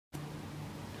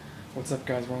What's up,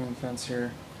 guys? Rolling the Fence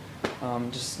here.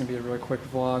 Just gonna be a really quick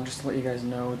vlog, just to let you guys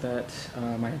know that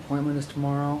my appointment is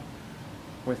tomorrow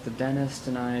with the dentist,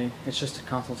 and it's just a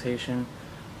consultation,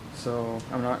 so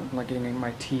I'm not like getting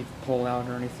my teeth pulled out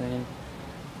or anything.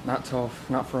 Not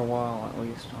for a while at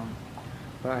least.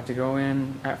 But I have to go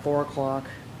in at 4 o'clock.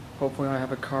 Hopefully, I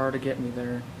have a car to get me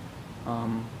there.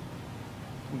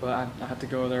 But I have to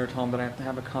go there, tell them that I have to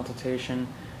have a consultation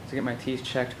to get my teeth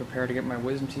checked, prepare to get my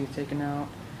wisdom teeth taken out.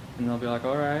 And they'll be like,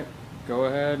 all right, go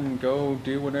ahead and go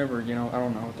do whatever, you know. I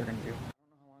don't know what they're going to do. I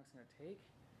don't know how long it's going to take.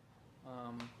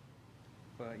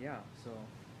 But yeah, so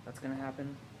that's going to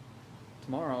happen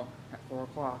tomorrow at 4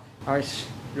 o'clock. I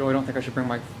really don't think I should bring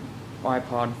my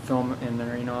iPod film in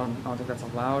there, you know. I don't think that's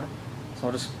allowed. So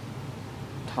I'll just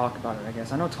talk about it, I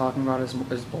guess. I know talking about it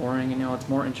is boring, and you know, it's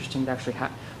more interesting to actually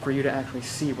for you to actually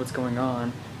see what's going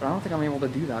on. But I don't think I'm able to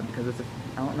do that because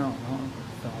I don't know.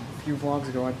 A few vlogs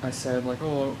ago, I said like,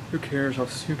 oh, who cares?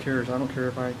 Who cares? I don't care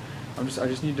if I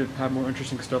just need to have more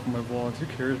interesting stuff in my vlogs. Who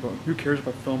cares if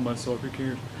I film myself? Who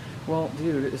cares? Well,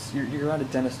 dude, you're at a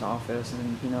dentist office,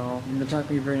 and you know, there's not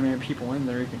gonna be very many people in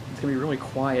there. It's gonna be really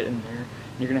quiet in there,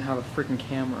 and you're gonna have a freaking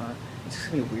camera. It's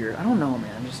just gonna be weird. I don't know,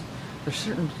 man.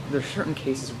 There's certain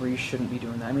cases where you shouldn't be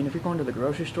doing that. I mean, if you're going to the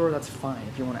grocery store, that's fine.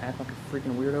 If you want to act like a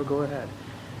freaking weirdo, go ahead.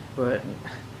 But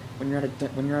when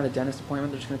you're at a dentist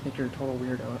appointment, they're just gonna think you're a total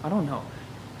weirdo. I don't know.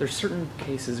 There's certain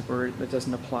cases where it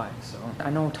doesn't apply. So I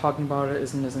know talking about it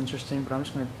isn't as interesting, but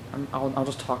I'll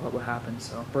just talk about what happened.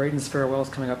 So Braden's farewell is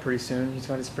coming up pretty soon. He's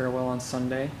got his farewell on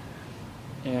Sunday,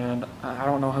 and I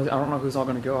don't know who's all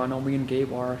gonna go. I know me and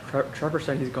Gabe are. Trevor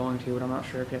said he's going to, but I'm not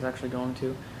sure if he's actually going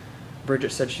to.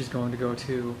 Bridget said she's going to go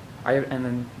too. And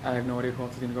then I have no idea who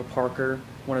else is going to go. Parker,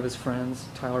 one of his friends,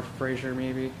 Tyler Frazier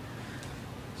maybe.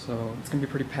 So it's going to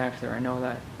be pretty packed there. I know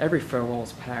that every farewell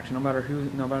is packed. No matter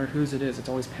whose it is, it's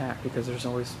always packed because there's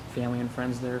always family and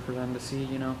friends there for them to see,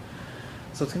 you know.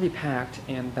 So it's going to be packed,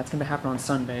 and that's going to happen on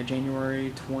Sunday,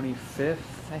 January 25th,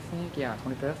 I think. Yeah,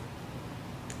 25th.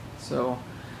 So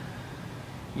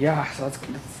yeah, so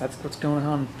that's what's going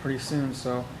on pretty soon.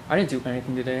 So I didn't do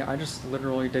anything today. I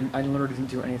literally didn't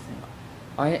do anything.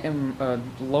 I am a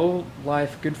low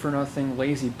life, good for nothing,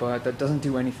 lazy butt that doesn't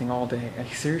do anything all day.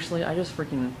 Like, seriously, I just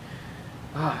freaking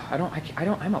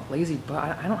I'm a lazy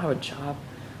butt. I don't have a job.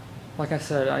 Like I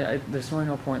said, there's really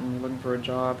no point in me looking for a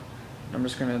job. I'm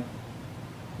just gonna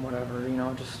whatever, you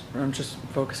know. I'm just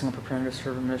focusing on preparing to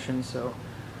serve a mission. So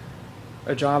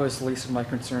a job is the least of my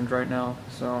concerns right now,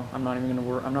 so I'm not even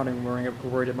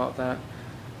worried about that,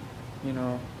 you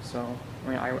know. So I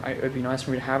mean, it'd be nice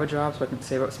for me to have a job so I can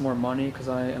save up some more money, because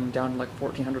I am down to like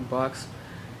 $1,400,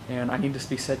 and I need to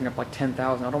be saving up like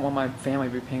 $10,000. I don't want my family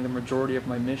to be paying the majority of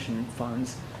my mission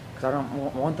funds, because I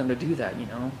don't want them to do that, you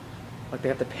know. Like, they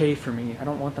have to pay for me. I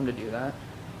don't want them to do that.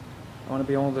 I want to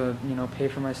be able to, you know, pay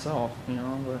for myself, you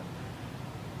know. But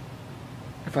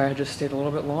if I had just stayed a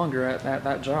little bit longer at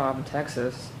that job in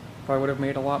Texas, I would have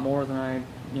made a lot more than I,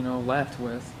 you know, left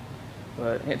with.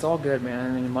 But it's all good,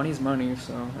 man. I mean, money's money,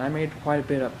 so and I made quite a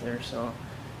bit up there, so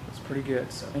it's pretty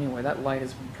good. So anyway, that light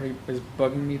is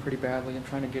bugging me pretty badly. I'm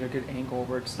trying to get a good angle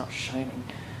where it's not shining.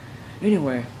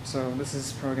 Anyway, so this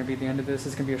is probably gonna be the end of this.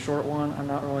 It's gonna be a short one. I'm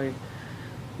not really,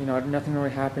 you know, nothing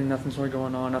really happened. Nothing's really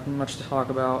going on. Nothing much to talk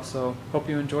about. So hope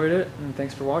you enjoyed it, and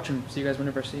thanks for watching. See you guys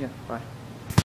whenever I see you. Bye.